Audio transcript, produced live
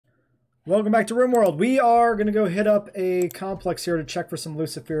Welcome back to Rimworld. We are going to go hit up a complex here to check for some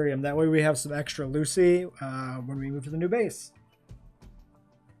Luciferium. That way we have some extra Lucy when we move to the new base.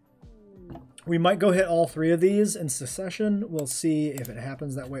 We might go hit all three of these in succession. We'll see if it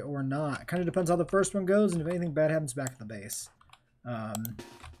happens that way or not. It kind of depends how the first one goes, and if anything bad happens back at the base.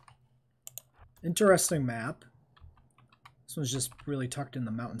 Interesting map. This one's just really tucked in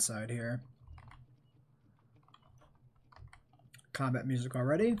the mountainside here. Combat music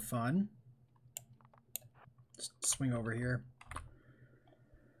already. Fun. Just swing over here.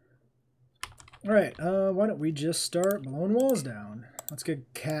 Alright, why don't we just start blowing walls down? Let's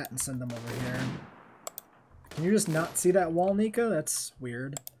get Cat and send them over here. Can you just not see that wall, Nika? That's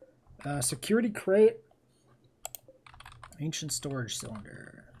weird. Security crate. Ancient storage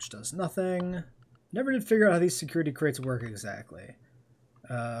cylinder, which does nothing. Never did figure out how these security crates work exactly.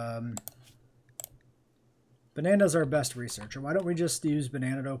 Banana's our best researcher. Why don't we just use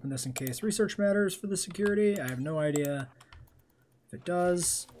Banana to open this in case research matters for the security? I have no idea if it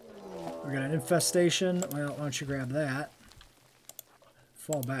does. We got an infestation. Well, why don't you grab that?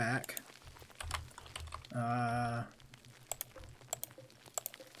 Fall back.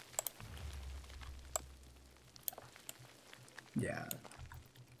 Yeah.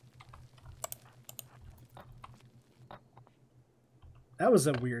 That was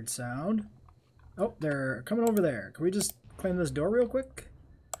a weird sound. Oh, they're coming over there. Can we just claim this door real quick?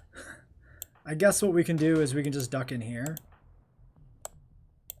 I guess what we can do is we can just duck in here.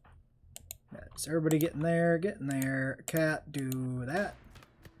 Is everybody getting there? Get in there. Cat, do that.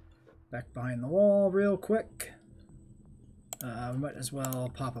 Back behind the wall real quick. We might as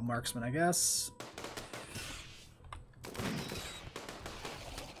well pop a marksman, I guess.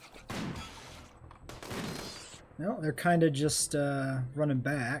 No, they're kind of just running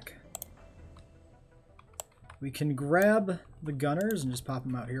back. We can grab the gunners and just pop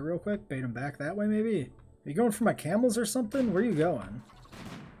them out here real quick. Bait them back that way, maybe. Are you going for my camels or something? Where are you going?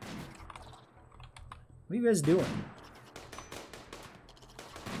 What are you guys doing?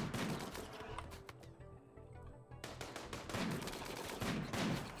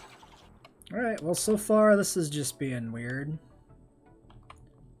 Alright, well, so far this is just being weird.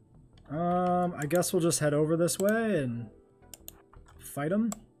 I guess we'll just head over this way and fight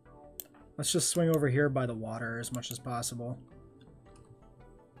them. Let's just swing over here by the water as much as possible.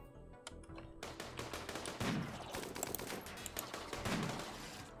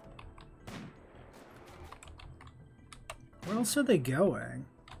 Where else are they going?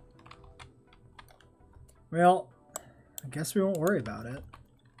 Well, I guess we won't worry about it.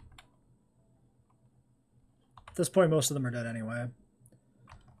 At this point, most of them are dead anyway.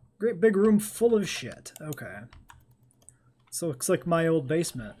 Great big room full of shit. Okay. So it looks like my old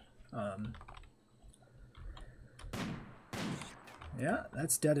basement. Yeah,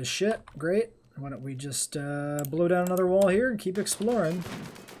 that's dead as shit. Great. Why don't we just blow down another wall here and keep exploring.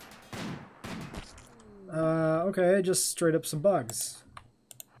 Okay, just straight up some bugs.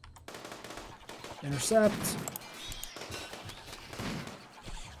 Intercept.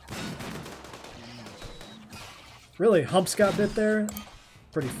 Really, Humps got bit there?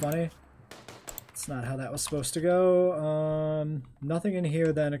 Pretty funny. That's not how that was supposed to go. Nothing in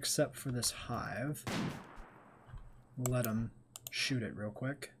here then except for this hive. We'll let him shoot it real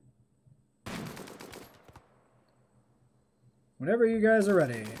quick. Whenever you guys are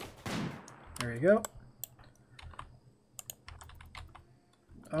ready. There you go.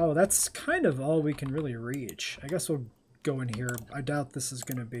 Oh, that's kind of all we can really reach. I guess we'll go in here. I doubt this is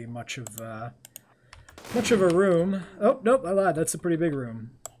going to be much of a room. Oh, nope, I lied. That's a pretty big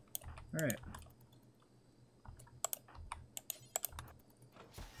room. All right.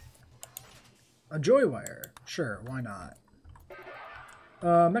 A joy wire. Sure, why not?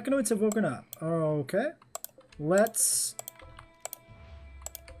 Mechanoids have woken up. Okay. Let's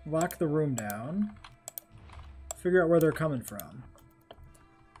lock the room down. Figure out where they're coming from.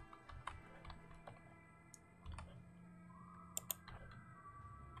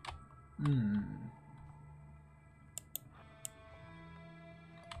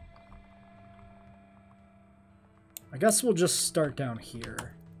 I guess we'll just start down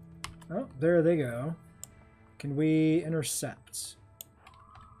here. Oh, there they go. Can we intercept?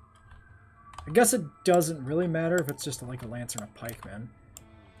 I guess it doesn't really matter if it's just like a lance and a pikeman.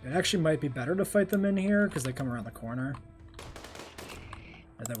 It actually might be better to fight them in here because they come around the corner.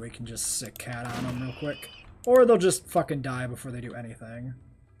 And then we can just sick Cat on them real quick. Or they'll just fucking die before they do anything.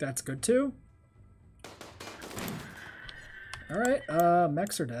 That's good too. Alright,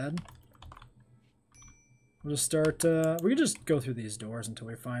 mechs are dead. We'll just start, we can just go through these doors until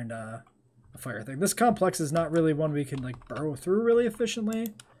we find a fire thing. This complex is not really one we can like burrow through really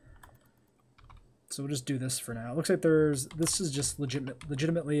efficiently. So we'll just do this for now. It looks like this is just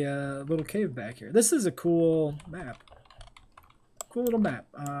legitimately a little cave back here. This is a cool map. Cool little map.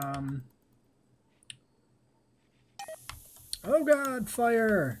 Oh god,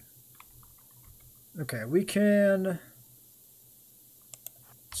 fire! Okay, we can...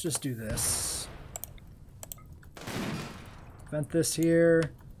 Let's just do this. Vent this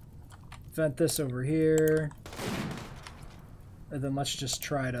here. Vent this over here. And then let's just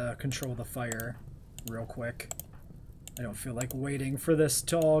try to control the fire real quick. I don't feel like waiting for this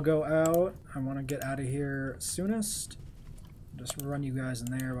to all go out. I want to get out of here soonest. Just run you guys in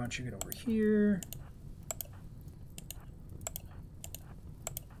there. Why don't you get over here?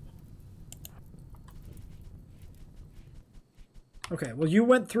 Okay, well you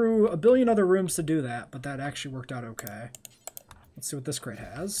went through a billion other rooms to do that, but that actually worked out okay. Let's see what this crate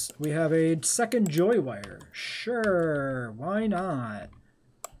has. We have a second joy wire. Sure, why not?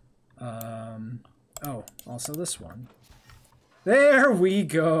 Oh, also this one. There we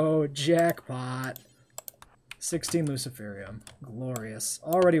go, jackpot. 16 Luciferium. Glorious.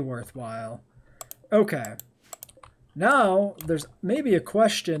 Already worthwhile. Okay. Now, there's maybe a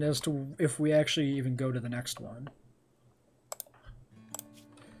question as to if we actually even go to the next one.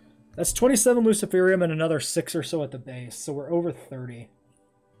 That's 27 Luciferium and another 6 or so at the base, so we're over 30.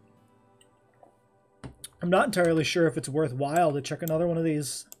 I'm not entirely sure if it's worthwhile to check another one of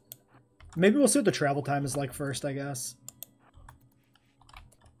these. Maybe we'll see what the travel time is like first, I guess.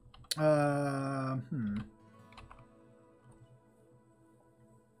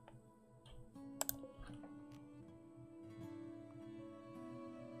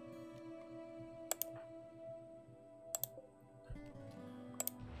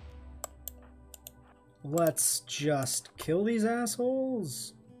 Let's just kill these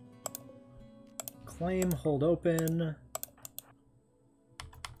assholes. Claim, hold open.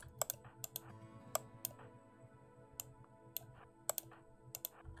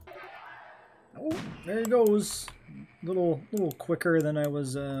 Oh, there he goes. A little quicker than I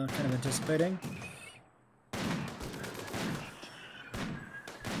was kind of anticipating.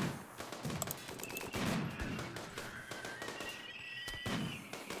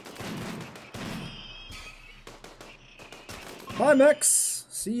 Bye, mechs.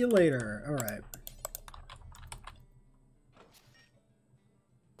 See you later. All right.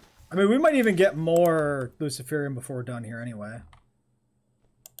 I mean, we might even get more Luciferium before we're done here anyway.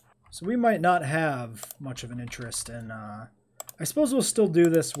 So we might not have much of an interest in, I suppose we'll still do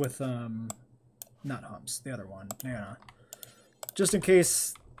this with, not Humps, the other one. Yeah. Just in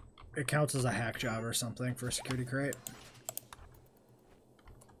case it counts as a hack job or something for a security crate.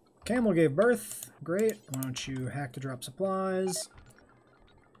 Camel gave birth. Great. Why don't you hack to drop supplies?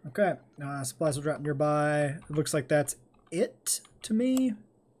 Okay. Supplies will drop nearby. It looks like that's it to me.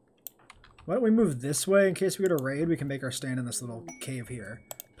 Why don't we move this way in case we get a raid? We can make our stand in this little cave here.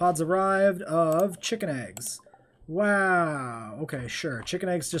 Pods arrived of chicken eggs. Wow. Okay, sure. Chicken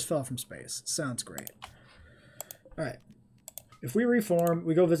eggs just fell from space. Sounds great. Alright. If we reform,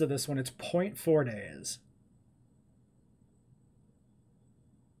 we go visit this one. It's 0.4 days.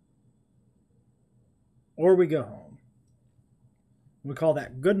 Or we go home. We call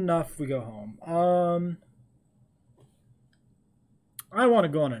that good enough. We go home. I want to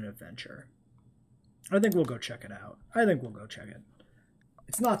go on an adventure. I think we'll go check it out. I think we'll go check it.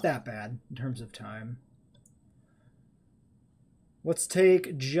 It's not that bad in terms of time. Let's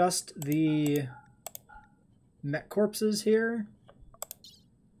take just the mech corpses here.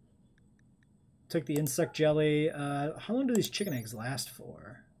 Take the insect jelly. How long do these chicken eggs last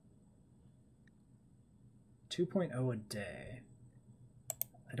for? 2.0 a day.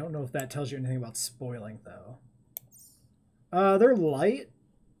 I don't know if that tells you anything about spoiling, though. They're light.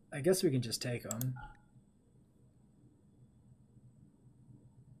 I guess we can just take them.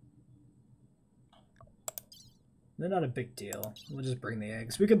 They're not a big deal. We'll just bring the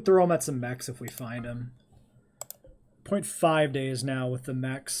eggs. We can throw them at some mechs if we find them. 0.5 days now with the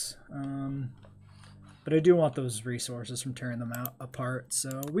mechs. But I do want those resources from tearing them apart,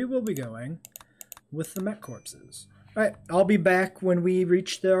 so we will be going with the mech corpses. Alright, I'll be back when we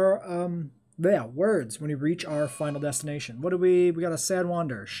reach their, when we reach our final destination. What do we got a sad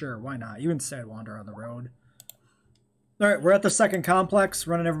wander. Sure, why not? You can sad wander on the road. Alright, we're at the second complex,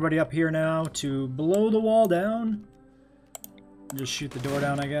 running everybody up here now to blow the wall down. Just shoot the door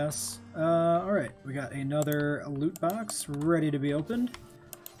down, I guess. Alright, we got another loot box ready to be opened.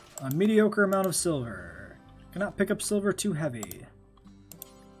 A mediocre amount of silver. Cannot pick up silver, too heavy.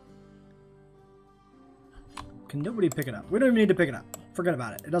 Can nobody pick it up? We don't even need to pick it up. Forget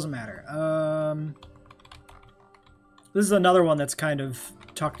about it. It doesn't matter. This is another one that's kind of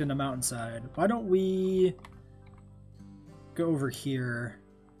tucked in the mountainside. Why don't we go over here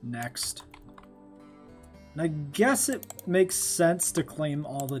next? And I guess it makes sense to claim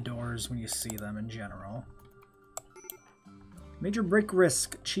all the doors when you see them in general. Major break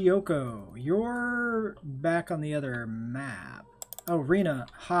risk, Chiyoko. You're back on the other map. Oh, Rena,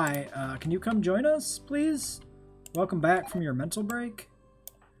 hi. Can you come join us, please? Welcome back from your mental break.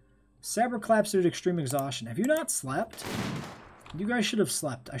 Saber collapsed due to extreme exhaustion. Have you not slept? You guys should have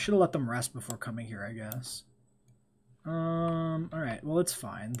slept. I should have let them rest before coming here, I guess. Alright, well, it's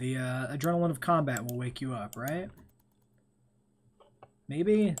fine. The adrenaline of combat will wake you up, right?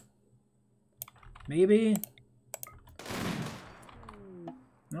 Maybe? Maybe?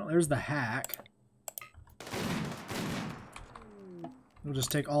 No, there's the hack. We'll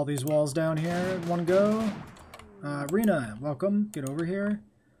just take all these walls down here in one go. Rena, welcome. Get over here.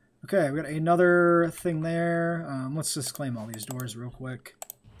 Okay, we got another thing there. Let's just claim all these doors real quick.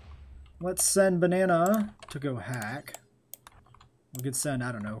 Let's send Banana to go hack. We could send,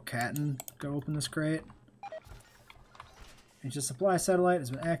 I don't know, Catton, go open this crate. Ancient supply satellite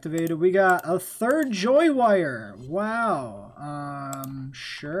has been activated. We got a third joy wire. Wow.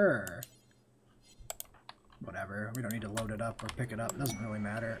 Sure. Whatever. We don't need to load it up or pick it up. It doesn't really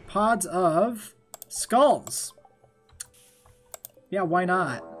matter. Pods of skulls. Yeah, why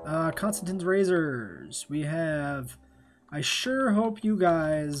not? Constantine's razors. We have... I sure hope you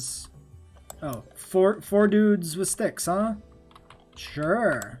guys... Oh, four dudes with sticks, huh?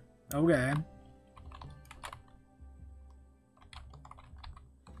 Sure. Okay.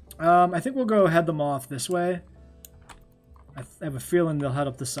 I think we'll go head them off this way. I have a feeling they'll head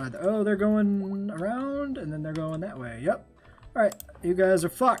up this side. Oh, they're going around, and then they're going that way. Yep. Alright, you guys are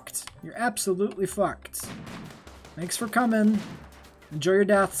fucked. You're absolutely fucked. Thanks for coming. Enjoy your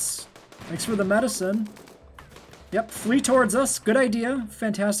deaths. Thanks for the medicine. Yep, flee towards us. Good idea.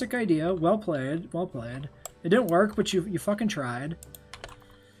 Fantastic idea. Well played. Well played. It didn't work, but you fucking tried.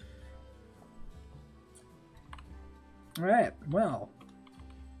 Alright, well.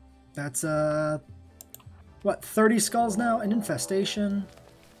 That's, what, 30 skulls now? An infestation.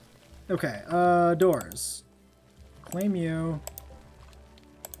 Okay, doors. Claim you.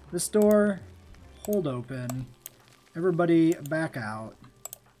 This door, hold open. Everybody back out.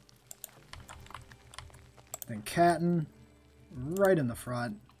 Then Catton, right in the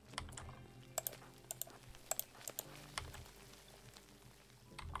front.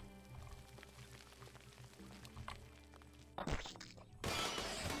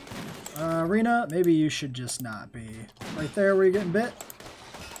 Rena, maybe you should just not be. Right there where you're getting bit.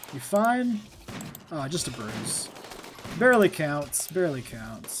 You fine? Oh, just a bruise. Barely counts. Barely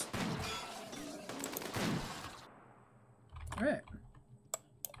counts. Alright.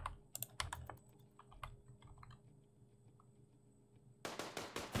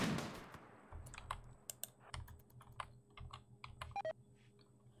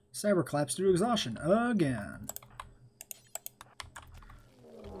 Cyber collapsed due to exhaustion. Again.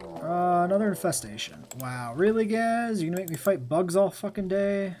 Another infestation. Wow, really, guys? You're gonna make me fight bugs all fucking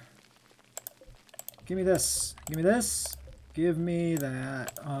day? Give me this. Give me this. Give me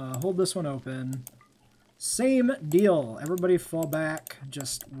that. Hold this one open. Same deal. Everybody fall back.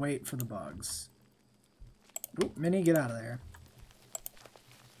 Just wait for the bugs. Oop, Minnie, get out of there.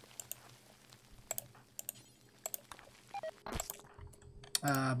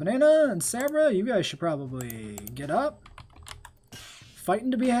 Banana and Sabra, you guys should probably get up.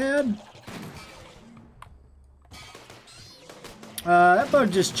 Fighting to be had. That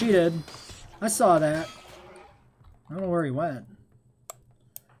bug just cheated. I saw that. I don't know where he went.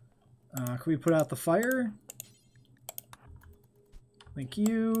 Can we put out the fire? Thank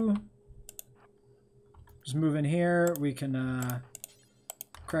you. Just move in here. We can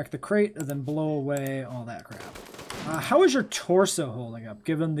crack the crate and then blow away all that crap. How is your torso holding up,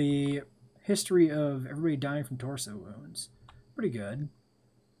 given the history of everybody dying from torso wounds? Pretty good.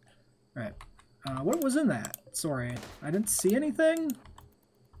 Alright. What was in that? Sorry. I didn't see anything?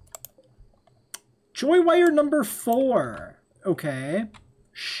 Joy wire number 4. Okay.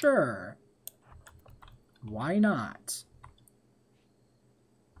 Sure. Why not?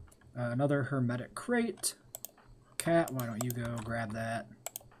 Another hermetic crate. Cat, why don't you go grab that?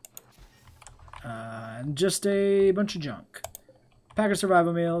 And just a bunch of junk. Pack of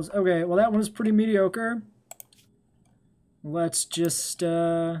survival meals. Okay, well that one is pretty mediocre. Let's just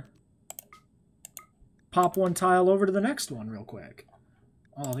pop one tile over to the next one real quick.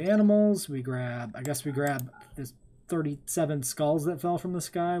 All the animals, we grab, I guess we grab this 37 skulls that fell from the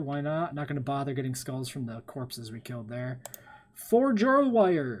sky. Why not? Not going to bother getting skulls from the corpses we killed there. 4 jar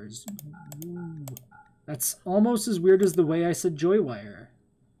wires. Ooh. That's almost as weird as the way I said Joywire.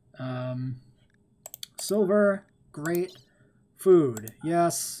 Silver, great. Food,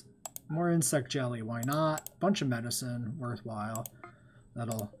 yes. More insect jelly, why not? Bunch of medicine, worthwhile.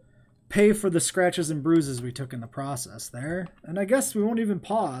 That'll pay for the scratches and bruises we took in the process there. And I guess we won't even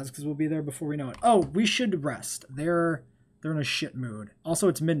pause because we'll be there before we know it. Oh, we should rest. They're in a shit mood. Also,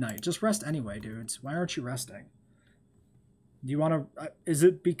 it's midnight. Just rest anyway, dudes. Why aren't you resting? Do you want to... is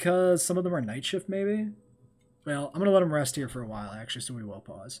it because some of them are night shift, maybe? Well, I'm going to let them rest here for a while, actually, so we will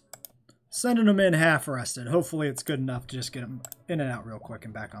pause. Sending them in half rested. Hopefully it's good enough to just get them in and out real quick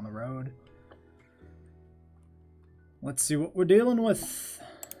and back on the road. Let's see what we're dealing with.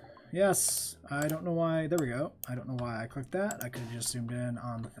 Yes, I don't know why. There we go. I don't know why I clicked that. I could have just zoomed in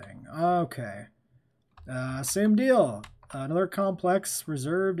on the thing. Okay. Same deal. Another complex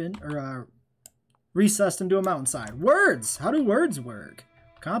reserved in, or recessed into a mountainside. Words! How do words work?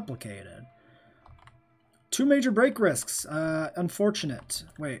 Complicated. 2 major break risks. Unfortunate.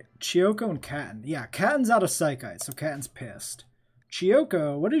 Wait, Chiyoko and Katten. Yeah, Katten's out of Psychite, so Katten's pissed.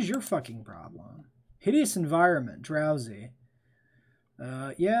 Chiyoko, what is your fucking problem? Hideous environment. Drowsy.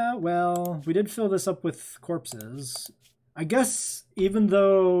 Yeah, well, we did fill this up with corpses. I guess even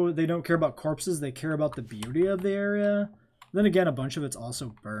though they don't care about corpses, they care about the beauty of the area. Then again, a bunch of it's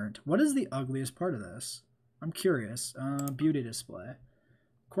also burnt. What is the ugliest part of this? I'm curious. Beauty display.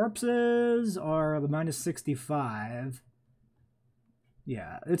 Corpses are the -65.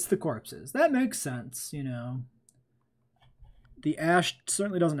 Yeah, it's the corpses. That makes sense, you know. The ash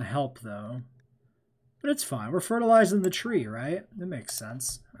certainly doesn't help, though. But it's fine. We're fertilizing the tree, right? That makes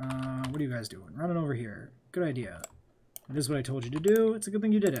sense. What are you guys doing? Running over here. Good idea. It is what I told you to do. It's a good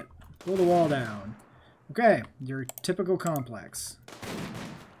thing you did it. Pull the wall down. Okay, your typical complex.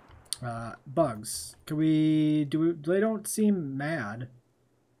 Bugs. Can we... They don't seem mad.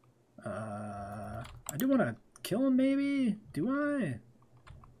 I do want to kill them, maybe? Do I?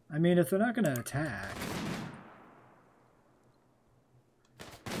 I mean, if they're not going to attack...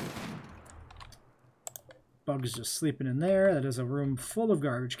 Bug's just sleeping in there. That is a room full of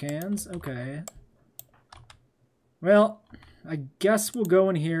garbage cans. Okay. Well, I guess we'll go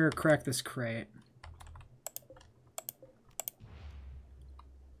in here, crack this crate.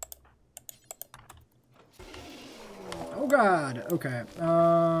 Oh god. Okay.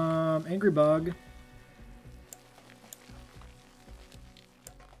 Angry bug.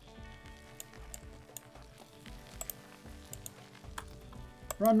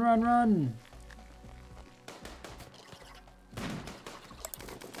 Run, run, run.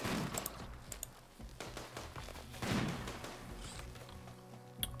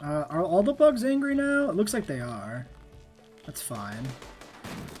 Are all the bugs angry now? It looks like they are. That's fine.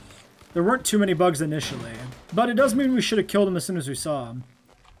 There weren't too many bugs initially, but it does mean we should have killed them as soon as we saw them.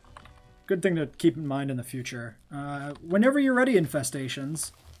 Good thing to keep in mind in the future. Whenever you're ready,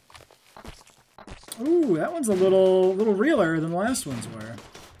 infestations. Ooh, that one's a little realer than the last ones were.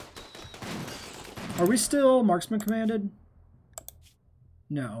 Are we still marksman commanded?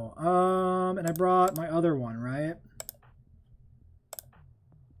 No. And I brought my other one, right?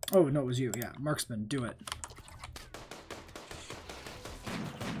 Oh, no, it was you. Yeah, marksman, do it.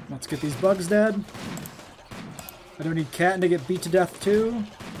 Let's get these bugs dead. I don't need Katten to get beat to death, too.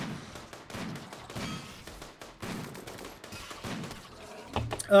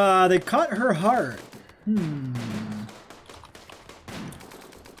 They cut her heart.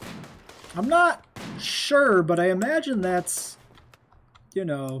 I'm not sure, but I imagine that's, you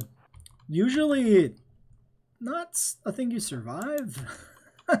know, usually not a thing you survive.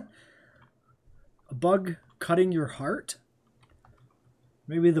 A bug cutting your heart?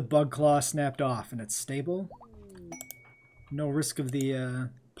 Maybe the bug claw snapped off and it's stable. No risk of the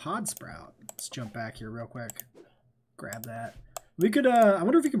pod sprout. Let's jump back here real quick. Grab that. We could, I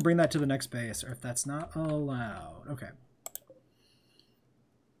wonder if we can bring that to the next base or if that's not allowed. Okay.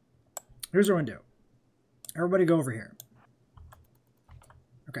 Here's what we're gonna do. Everybody go over here.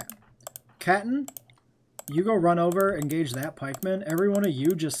 Okay. Katten, you go run over, engage that pikeman. Every one of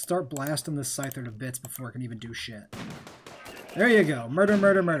you just start blasting this scyther to bits before it can even do shit. There you go. Murder,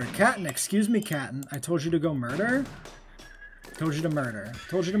 murder, murder. Katten, excuse me, Katten. I told you to go murder? Told you to murder.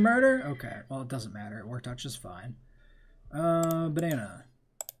 Told you to murder? Okay. Well, it doesn't matter. It worked out just fine. Banana.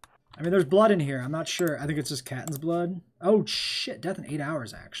 I mean, there's blood in here. I'm not sure. I think it's just Katten's blood. Oh, shit. Death in 8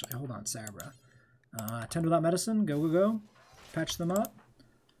 hours, actually. Hold on, Sabra. Tend without medicine. Go, go, go. Patch them up.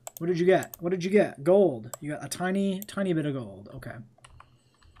 What did you get? What did you get? Gold. You got a tiny, tiny bit of gold. Okay.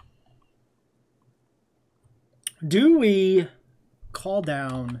 Do we call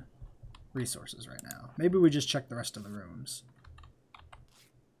down resources right now? Maybe we just check the rest of the rooms.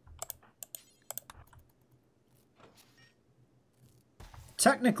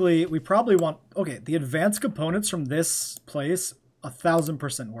 technically, we probably want... Okay, the advanced components from this place,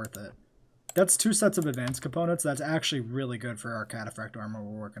 1000% worth it. That's 2 sets of advanced components. That's actually really good for our cataphract armor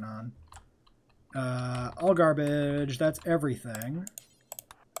we're working on. All garbage. That's everything.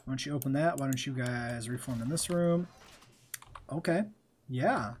 Why don't you open that? Why don't you guys reform in this room? Okay.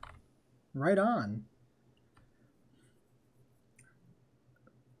 Yeah. Right on.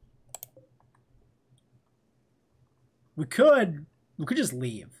 We could just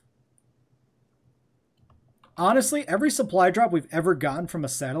leave. Honestly, every supply drop we've ever gotten from a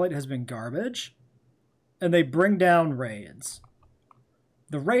satellite has been garbage. And they bring down raids.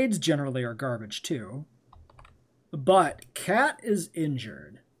 The raids generally are garbage too. But Cat is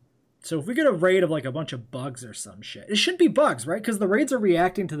injured. So if we get a raid of like a bunch of bugs or some shit. It shouldn't be bugs, right? Because the raids are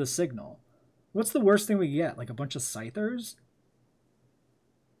reacting to the signal. What's the worst thing we get? Like a bunch of scythers?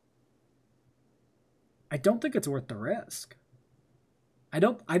 I don't think it's worth the risk. I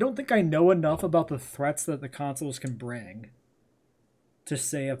don't think I know enough about the threats that the consoles can bring to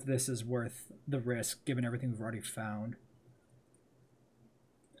say if this is worth the risk given everything we've already found.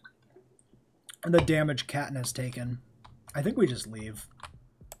 And the damage Catton has taken. I think we just leave.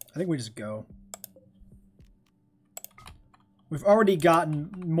 I think we just go. We've already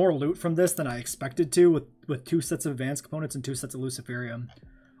gotten more loot from this than I expected to with 2 sets of advanced components and 2 sets of Luciferium.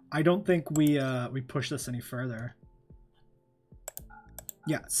 I don't think we push this any further.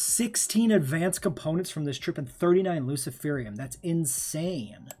 Yeah, 16 advanced components from this trip and 39 Luciferium. That's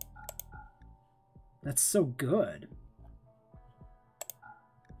insane. That's so good.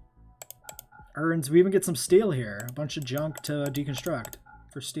 Urns, we even get some steel here. A bunch of junk to deconstruct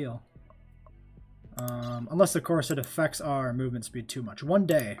for steel. Unless, of course, it affects our movement speed too much. 1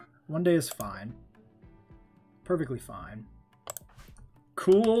 day. 1 day is fine. Perfectly fine.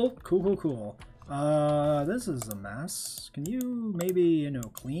 Cool. Cool, cool, cool. This is a mess. Can you maybe, you know,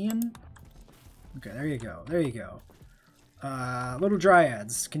 clean? Okay, there you go. There you go. Little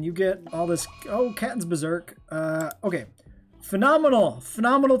Dryads. Can you get all this? Oh, Catton's Berserk. Okay. Phenomenal.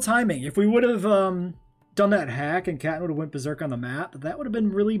 Phenomenal timing. If we would have done that hack and Catton would have went Berserk on the map, that would have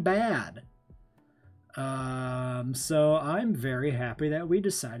been really bad. So I'm very happy that we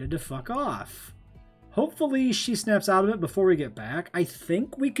decided to fuck off. Hopefully she snaps out of it before we get back. I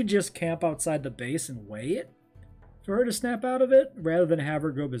think we could just camp outside the base and wait for her to snap out of it rather than have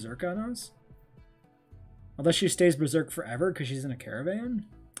her go Berserk on us. Unless she stays Berserk forever because she's in a caravan?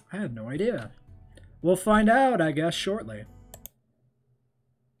 I have no idea. We'll find out, I guess, shortly.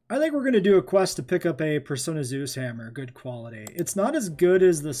 I think we're going to do a quest to pick up a Persona Zeus hammer, good quality. It's not as good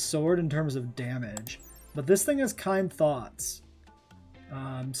as the sword in terms of damage, but this thing has kind thoughts.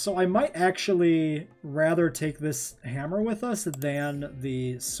 So I might actually rather take this hammer with us than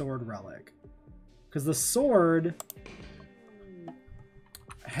the sword relic. Because the sword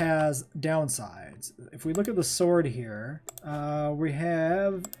has downsides. If we look at the sword here, we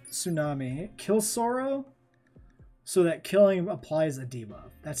have Tsunami, Kill Sorrow, so that killing applies a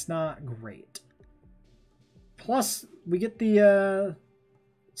debuff. That's not great. Plus, we get the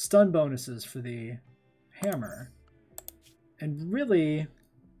stun bonuses for the hammer. And really,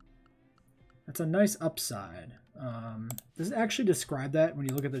 that's a nice upside. Does it actually describe that when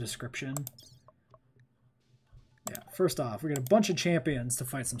you look at the description? Yeah, first off, we got a bunch of champions to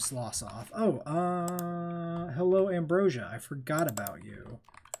fight some sloths off. Oh, hello Ambrosia. I forgot about you.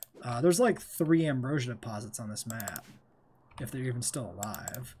 There's like 3 Ambrosia deposits on this map, if they're even still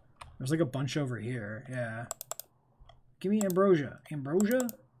alive. There's like a bunch over here. Yeah. Give me Ambrosia. Ambrosia?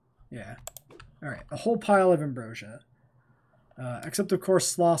 Yeah. Alright, a whole pile of Ambrosia. Except, of course,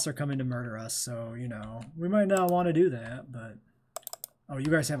 sloths are coming to murder us, so, you know, we might not want to do that, but... Oh,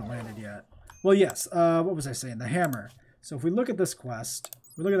 you guys haven't landed yet. Well, yes, what was I saying? The hammer. So if we look at this quest,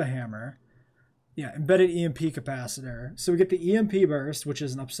 we look at the hammer. Yeah, embedded EMP capacitor. So we get the EMP burst, which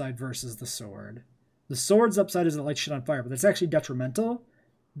is an upside versus the sword. The sword's upside is it lights shit on fire, but that's actually detrimental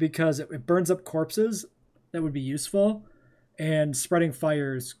because it burns up corpses that would be useful, and spreading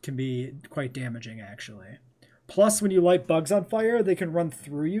fires can be quite damaging, actually. Plus, when you light bugs on fire, they can run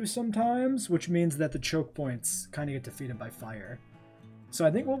through you sometimes, which means that the choke points kind of get defeated by fire. So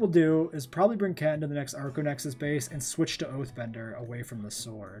I think what we'll do is probably bring Cat into the next Arconexus base and switch to Oathbender away from the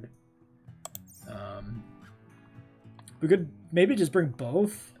sword. We could maybe just bring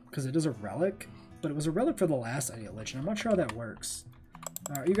both, because it is a relic, but it was a relic for the last Idiot Lich, and I'm not sure how that works.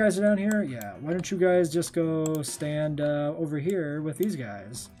 Alright, you guys are down here? Yeah, why don't you guys just go stand over here with these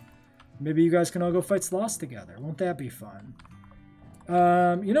guys? Maybe you guys can all go fight sloths together. Won't that be fun?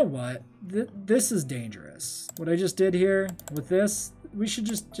 You know what? This is dangerous. What I just did here with this, we should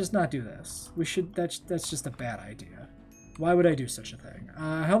just not do this. We should. That's just a bad idea. Why would I do such a thing?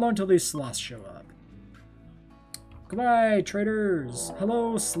 How long till these sloths show up? Goodbye, traders.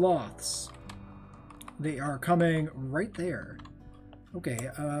 Hello, sloths. They are coming right there. Okay,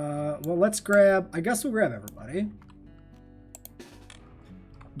 well, let's grab... I guess we'll grab everybody.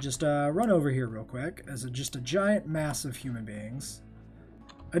 Just run over here real quick as just a giant mass of human beings.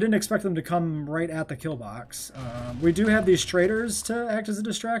 I didn't expect them to come right at the kill box. We do have these traders to act as a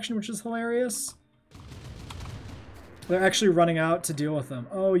distraction, which is hilarious. They're actually running out to deal with them.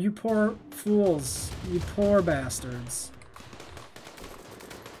 Oh, you poor fools. You poor bastards.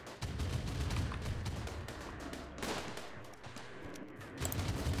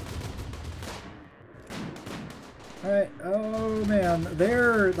 Alright, oh man,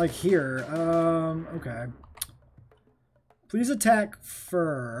 they're like here. Okay. Please attack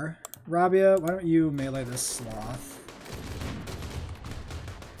Fur. Rabia, why don't you melee this sloth?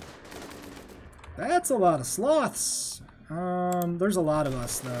 That's a lot of sloths. There's a lot of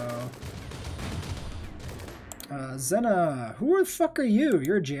us though. Zena, who the fuck are you?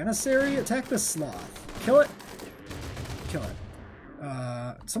 You're a Janissary? Attack this sloth. Kill it. Kill it.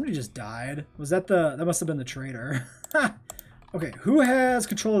 Somebody just died. Was that that must have been the traitor. Okay, who has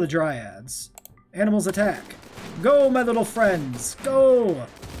control of the dryads? Animals attack. Go, my little friends. Go.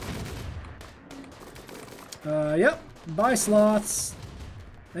 Yep. Bye, sloths.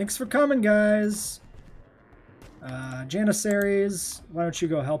 Thanks for coming, guys. Janissaries, why don't you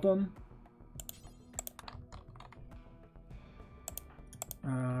go help them?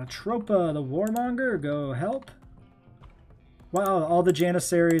 Tropa, the warmonger, go help. Wow, all the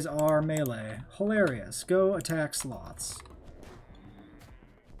Janissaries are melee. Hilarious. Go attack sloths.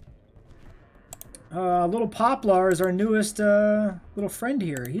 Little Poplar is our newest little friend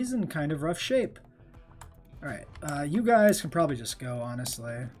here. He's in kind of rough shape. Alright, you guys can probably just go,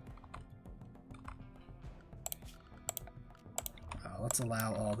 honestly. Let's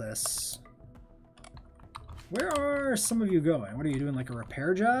allow all this. Where are some of you going? What are you doing, like a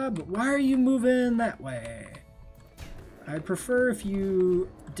repair job? Why are you moving that way? I'd prefer if you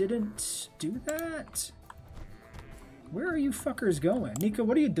didn't do that. Where are you fuckers going? Nika,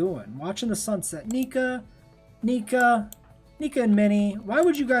 what are you doing? Watching the sunset. Nika and Minnie, why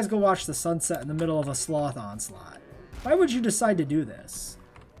would you guys go watch the sunset in the middle of a sloth onslaught? Why would you decide to do this?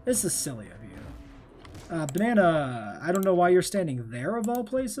 This is silly of you. Banana, I don't know why you're standing there of all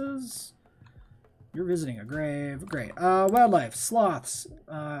places. You're visiting a grave. Great. Wildlife, sloths,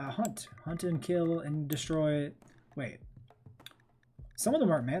 hunt and kill and destroy. Wait. Some of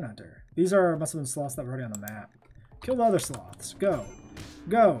them aren't manhunter. These must have been sloths that were already on the map. Kill the other sloths. Go.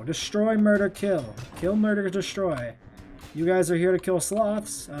 Go. Destroy, murder, kill. Kill, murder, destroy. You guys are here to kill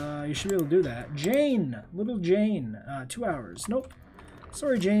sloths. You should be able to do that. Jane. Little Jane. 2 hours. Nope.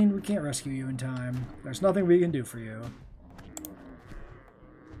 Sorry, Jane. We can't rescue you in time. There's nothing we can do for you.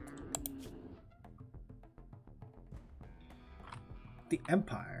 The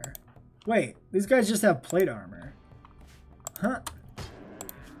Empire. Wait. These guys just have plate armor. Huh.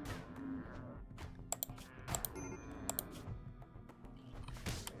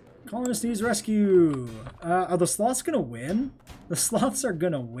 Colonist needs rescue. Are the sloths gonna win? The sloths are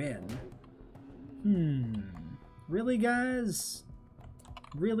gonna win. Really, guys?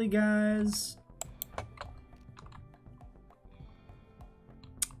 Really, guys?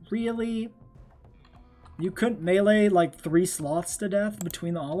 Really? You couldn't melee like 3 sloths to death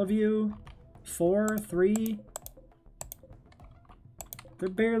between all of you? 4? 3? They're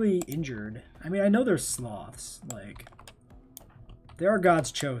barely injured. I mean, I know they're sloths. Like... they are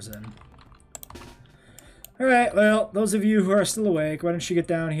God's chosen. Alright, well, those of you who are still awake, why don't you get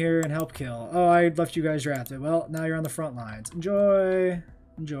down here and help kill? Oh, I left you guys drafted. Well, now you're on the front lines. Enjoy.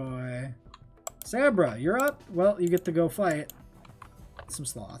 Enjoy. Sabra, you're up? Well, you get to go fight some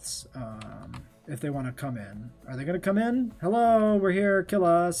sloths. If they want to come in. Are they going to come in? Hello, we're here. Kill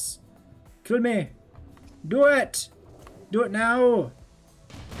us. Kill me. Do it. Do it now.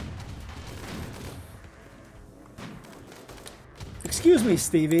 Excuse me,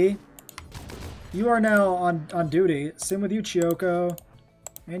 Stevie. You are now on duty. Same with you, Chiyoko.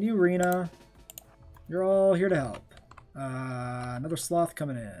 And you, Rena. You're all here to help. Another sloth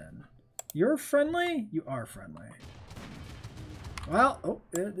coming in. You're friendly? You are friendly. Well, oh,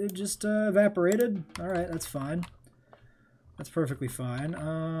 it just evaporated. Alright, that's fine. That's perfectly fine.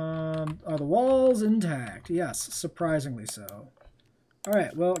 Are the walls intact? Yes, surprisingly so.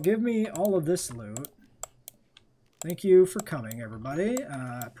 Alright, well, give me all of this loot. Thank you for coming, everybody.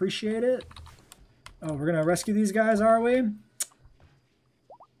 Appreciate it. Oh, we're gonna rescue these guys, are we?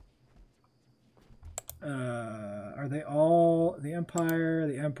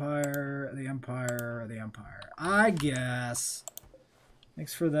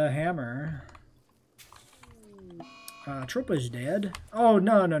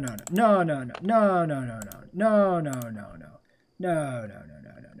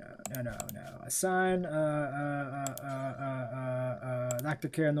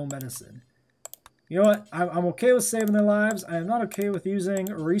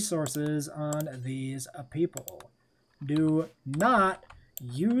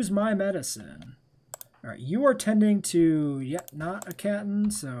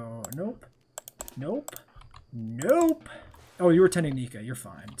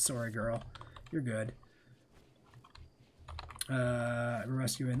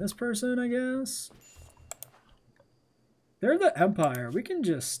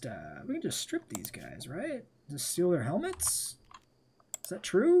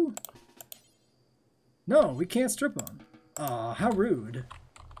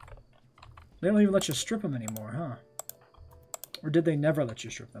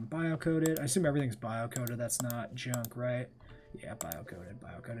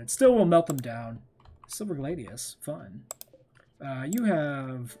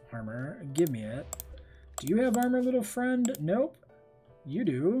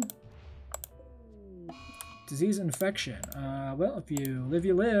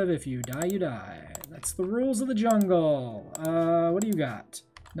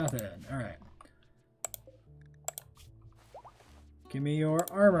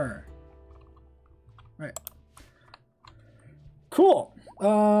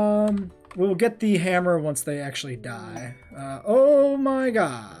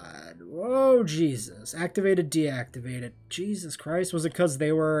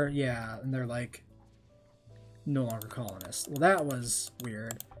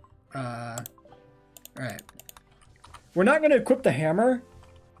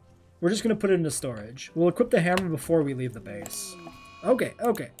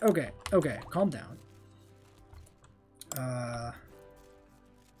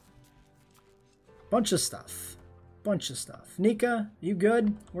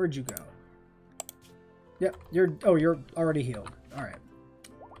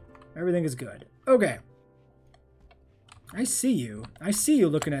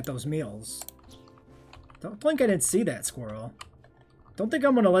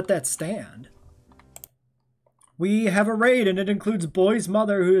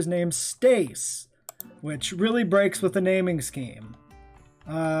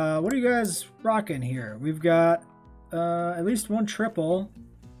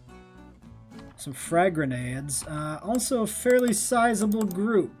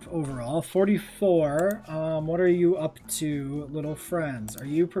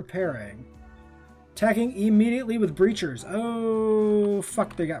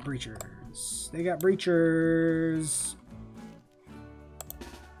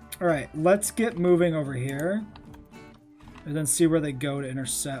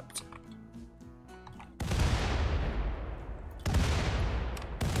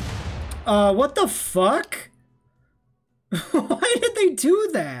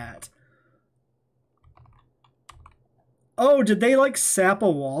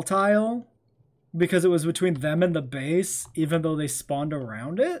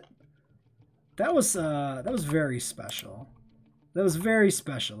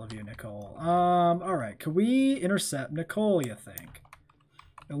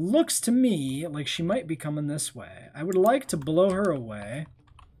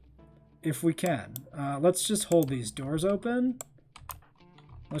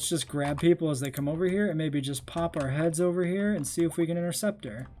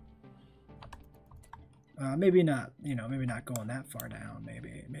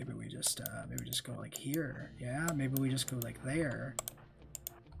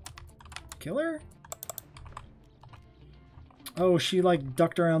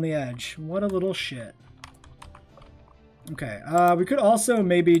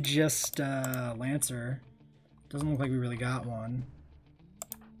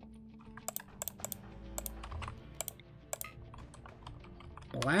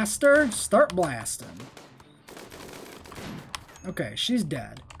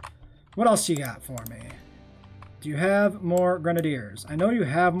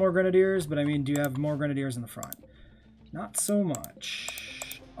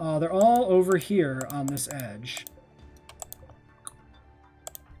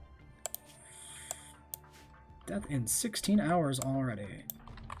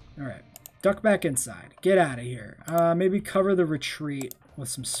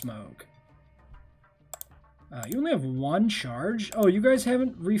 You only have one charge? Oh, you guys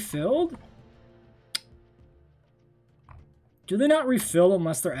haven't refilled? Do they not refill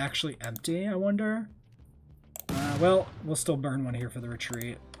unless they're actually empty, I wonder? Well, we'll still burn one here for the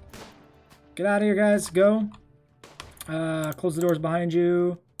retreat. Get out of here, guys. Go. Close the doors behind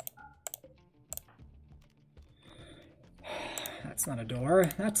you. That's not a door.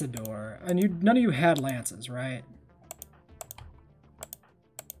 That's a door. And none of you had lances, right?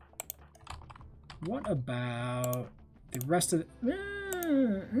 What about the rest of the...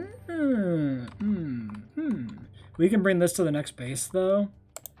 We can bring this to the next base, though.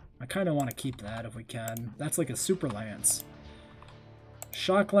 I kind of want to keep that if we can. That's like a super lance.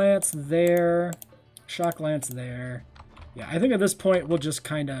 Shock lance there. Shock lance there. Yeah, I think at this point we'll just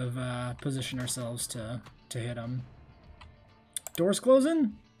kind of position ourselves to hit them. Doors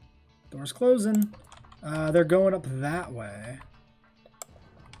closing? Doors closing. They're going up that way.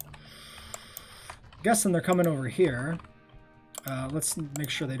 Guessing they're coming over here. Let's make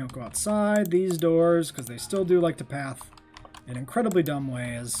sure they don't go outside these doors, because they still do like to path in incredibly dumb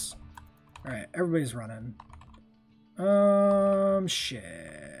ways. Alright, everybody's running.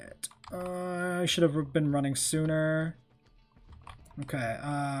 Shit. I should have been running sooner. Okay,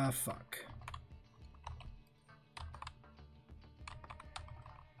 fuck.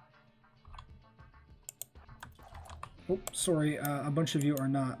 Oh, sorry, a bunch of you are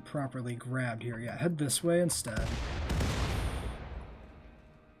not properly grabbed here. Yeah, head this way instead.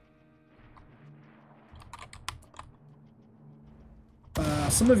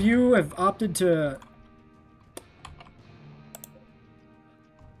 Some of you have opted to...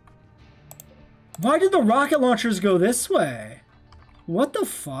 Why did the rocket launchers go this way? What the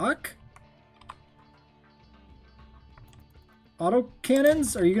fuck?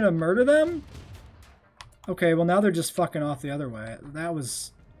 Autocannons? Are you gonna murder them? Okay, well now they're just fucking off the other way. That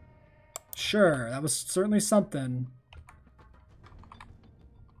was... Sure, that was certainly something.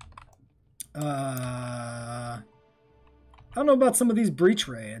 I don't know about some of these breach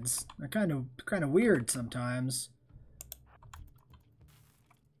raids. They're kind of weird sometimes.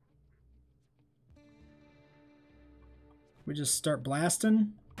 We just start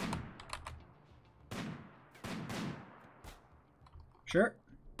blasting. Sure.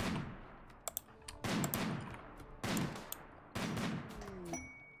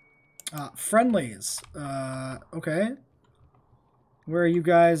 Friendlies. Okay. Where are you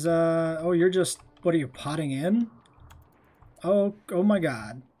guys? Oh, you're just... What are you, potting in? Oh my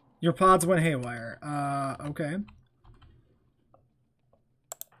god. Your pods went haywire. Okay.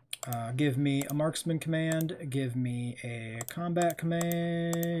 Give me a marksman command. Give me a combat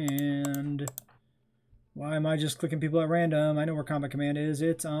command. Why am I just clicking people at random? I know where combat command is.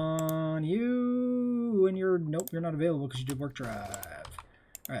 It's on you. And you're... Nope, you're not available because you did work drive.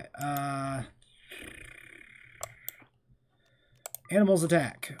 Alright, animals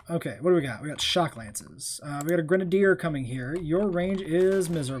attack. Okay, what do we got? We got shock lances. We got a grenadier coming here. Your range is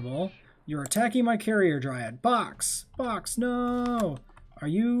miserable. You're attacking my carrier dryad. Box! Box, no! Are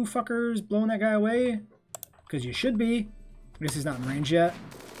you fuckers blowing that guy away? Because you should be. I guess he's not in range yet.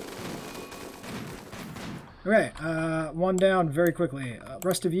 Okay, one down very quickly.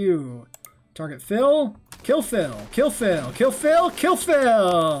 Rest of you. Target Phil. Kill Phil. Kill Phil. Kill Phil. Kill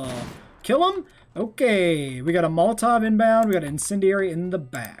Phil. Kill him? Okay. We got a Molotov inbound. We got an incendiary in the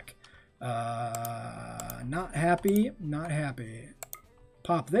back. Not happy. Not happy.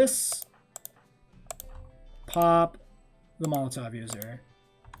 Pop this. Pop the Molotov user.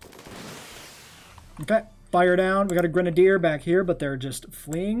 Okay. Fire down. We got a grenadier back here, but they're just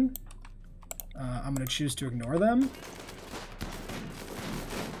fleeing. I'm going to choose to ignore them.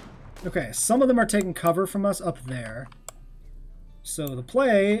 Okay, some of them are taking cover from us up there. So the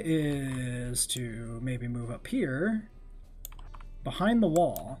play is to maybe move up here, behind the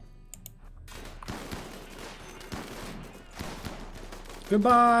wall.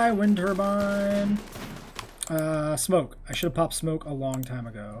 Goodbye, wind turbine. Smoke. I should have popped smoke a long time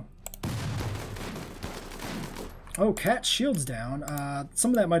ago. Oh, Cat shield's down.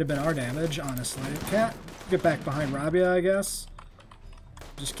 Some of that might have been our damage, honestly. Cat, get back behind Rabia, I guess.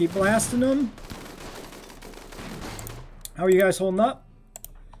 Just keep blasting them. How are you guys holding up?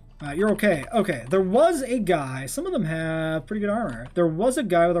 You're okay. Okay, there was a guy. Some of them have pretty good armor. There was a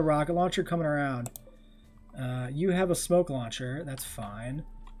guy with a rocket launcher coming around. You have a smoke launcher. That's fine.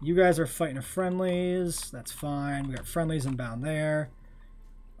 You guys are fighting a friendlies. That's fine. We got friendlies inbound there.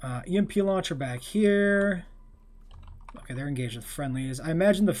 EMP launcher back here. Okay, they're engaged with friendlies. I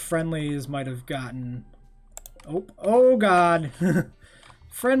imagine the friendlies might have gotten... Oh God.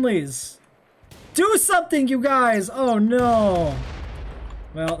 Friendlies. Do something, you guys! Oh no!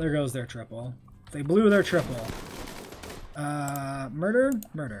 Well, there goes their triple. They blew their triple. Murder?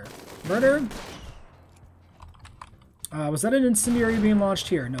 Murder. Murder? Was that an incendiary being launched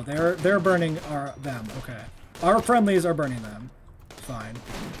here? No, they're burning them. Okay. Our friendlies are burning them. Fine.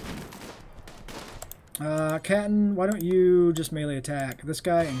 Catton, why don't you just melee attack this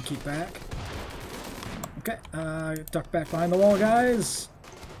guy and keep back? Okay, duck back behind the wall, guys.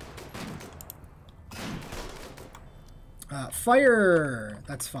 Fire!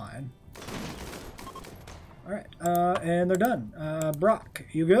 That's fine. Alright, and they're done. Brock,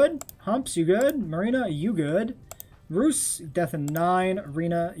 you good? Humps, you good? Marina, you good? Roos, death in 9.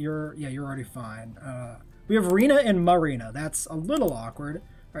 Rena, you're already fine. We have Rena and Marina. That's a little awkward.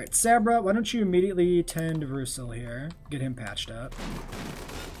 Alright, Sabra, why don't you immediately tend Rusil here? Get him patched up.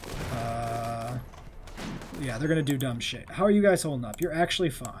 Yeah, they're gonna do dumb shit. How are you guys holding up? You're actually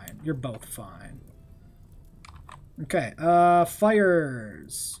fine. You're both fine. Okay,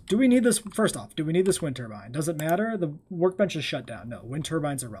 fires. Do we need this? First off, do we need this wind turbine? Does it matter? The workbench is shut down. No, wind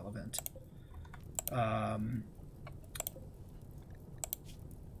turbine's irrelevant.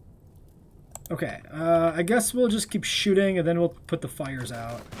 Okay, I guess we'll just keep shooting and then we'll put the fires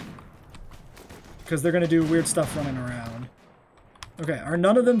out. Because they're going to do weird stuff running around. Okay, are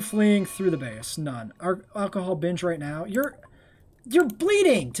none of them fleeing through the base? None. Our alcohol binge right now? You're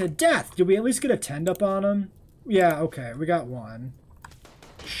bleeding to death! Did we at least get a tend up on them? Yeah, okay, we got one.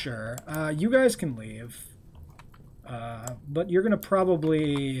 Sure. You guys can leave. But you're going to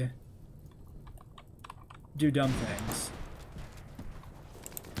probably do dumb things.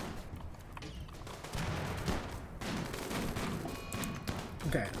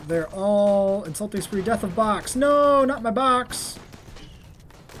 Okay, they're all insulting spree. Death of box. No, not my box.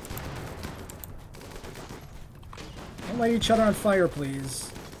 Don't light each other on fire,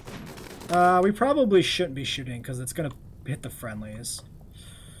 please. We probably shouldn't be shooting because it's going to hit the friendlies.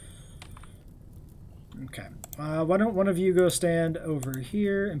 Okay. Why don't one of you go stand over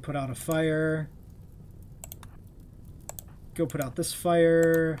here and put out a fire? Go put out this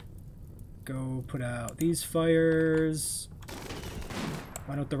fire. Go put out these fires.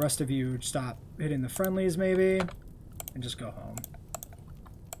 Why don't the rest of you stop hitting the friendlies, maybe? And just go home.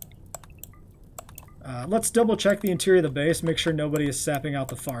 Let's double check the interior of the base, make sure nobody is sapping out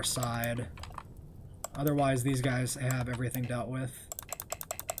the far side. Otherwise, these guys have everything dealt with.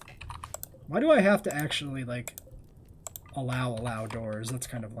 Why do I have to actually, like, allow doors? That's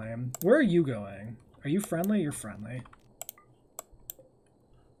kind of lame. Where are you going? Are you friendly? You're friendly.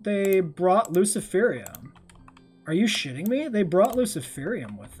 They brought Luciferium. Are you shitting me? They brought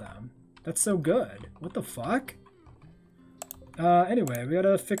Luciferium with them. That's so good. What the fuck? Anyway, we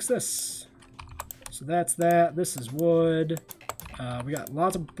gotta fix this. So that's that. This is wood. We got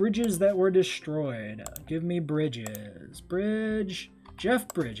lots of bridges that were destroyed. Give me bridges. Bridge. Jeff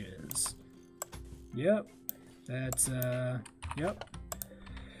Bridges. Yep. That's, yep.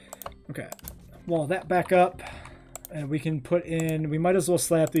 Okay. Wall that back up. And we can put in, we might as well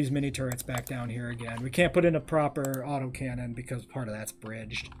slap these mini turrets back down here again. We can't put in a proper autocannon because part of that's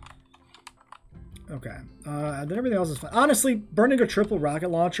bridged. Okay. Then everything else is fine. Honestly, burning a triple rocket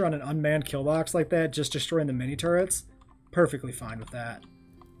launcher on an unmanned kill box like that, just destroying the mini turrets, perfectly fine with that.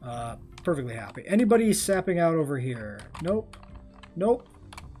 Perfectly happy. Anybody sapping out over here? Nope. Nope.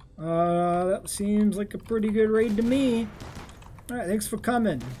 That seems like a pretty good raid to me. Alright, thanks for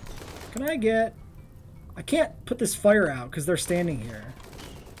coming. Can I get... I can't put this fire out because they're standing here.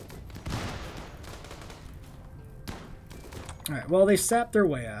 Alright, well, they sapped their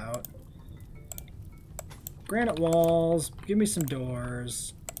way out. Granite walls. Give me some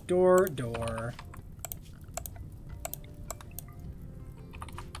doors. Door.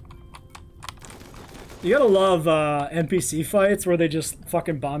 You gotta love NPC fights where they just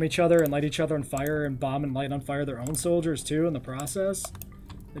fucking bomb each other and light each other on fire and bomb and light on fire their own soldiers too in the process.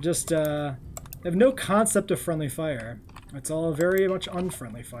 They just they have no concept of friendly fire. It's all very much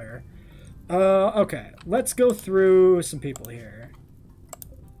unfriendly fire. Okay, let's go through some people here.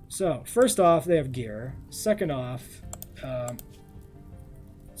 So, first off, they have gear. Second off,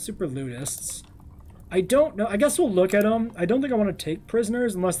 super lootists. I don't know. I guess we'll look at them. I don't think I want to take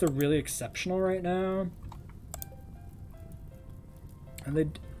prisoners unless they're really exceptional right now. And they...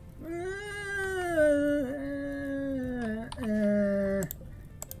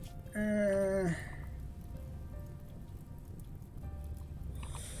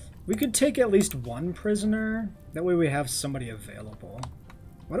 we could take at least one prisoner. That way we have somebody available.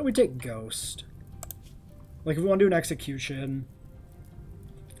 Why don't we take Ghost? Like, if we want to do an execution...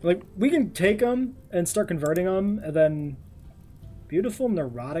 like, we can take them and start converting them, and then... beautiful,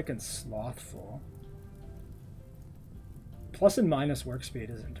 neurotic, and slothful. Plus and minus work speed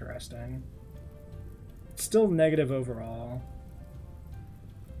is interesting. Still negative overall.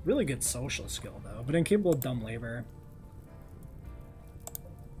 Really good social skill, though, but incapable of dumb labor.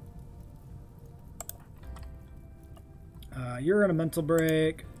 You're on a mental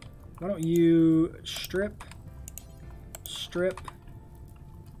break. Why don't you strip,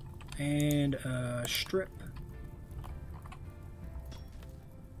 and strip.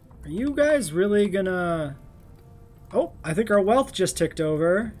 Are you guys really gonna... Oh, I think our wealth just ticked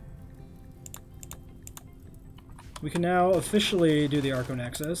over. We can now officially do the Arco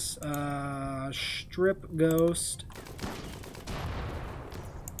Nexus. Strip Ghost.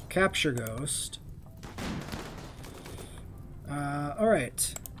 Capture Ghost.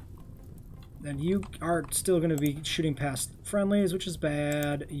 Alright. Then you are still going to be shooting past friendlies, which is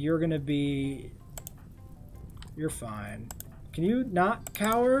bad. You're going to be... You're fine. Can you not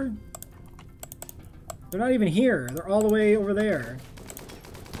cower? They're not even here. They're all the way over there.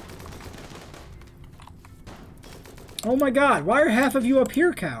 Oh my god, why are half of you up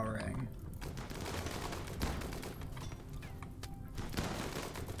here cowering?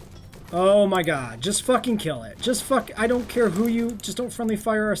 Oh my god, just fucking kill it. Just fuck, I don't care who you, just don't friendly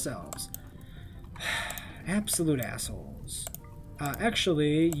fire ourselves. Absolute assholes.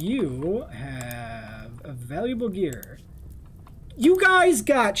 Actually, you have a valuable gear. You guys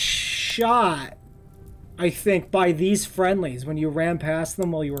got shot, I think, by these friendlies when you ran past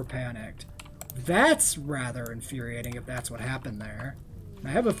them while you were panicked. That's rather infuriating if that's what happened there. I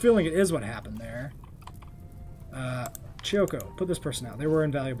have a feeling it is what happened there. Chiyoko, put this person out. They were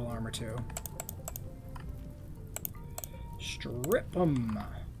in valuable armor too. Strip them.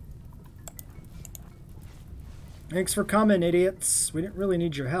 Thanks for coming, idiots. We didn't really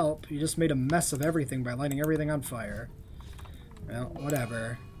need your help. You just made a mess of everything by lighting everything on fire. Well,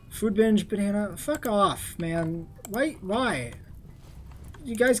 whatever. Food binge, banana. Fuck off, man. Why?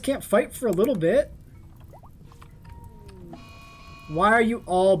 You guys can't fight for a little bit? Why are you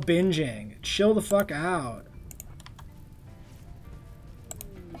all binging? Chill the fuck out.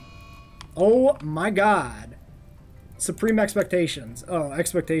 Oh my god. Supreme expectations. Oh,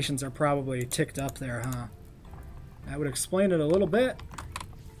 expectations are probably ticked up there, huh? That would explain it a little bit.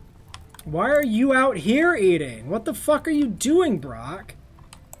 Why are you out here eating? What the fuck are you doing, Brock?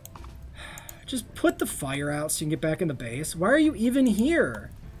 Just put the fire out so you can get back in the base. Why are you even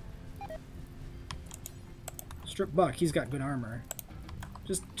here? Strip Buck, he's got good armor.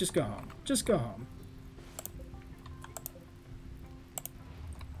 Just go home. Just go home.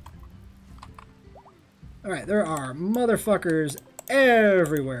 Alright, there are motherfuckers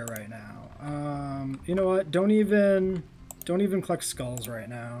everywhere right now. You know what? Don't even collect skulls right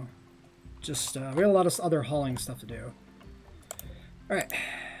now. Just, we got a lot of other hauling stuff to do. Alright.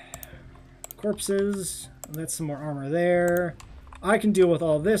 Corpses. That's some more armor there. I can deal with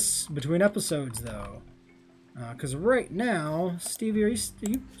all this between episodes, though. Because right now, Stevie, are you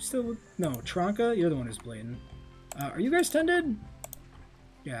still... No, Tronka, you're the one who's bleeding. Are you guys tended?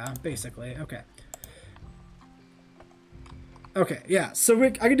 Yeah, basically. Okay. Okay, yeah. So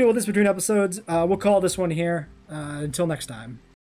I can deal with this between episodes. We'll call this one here. Until next time.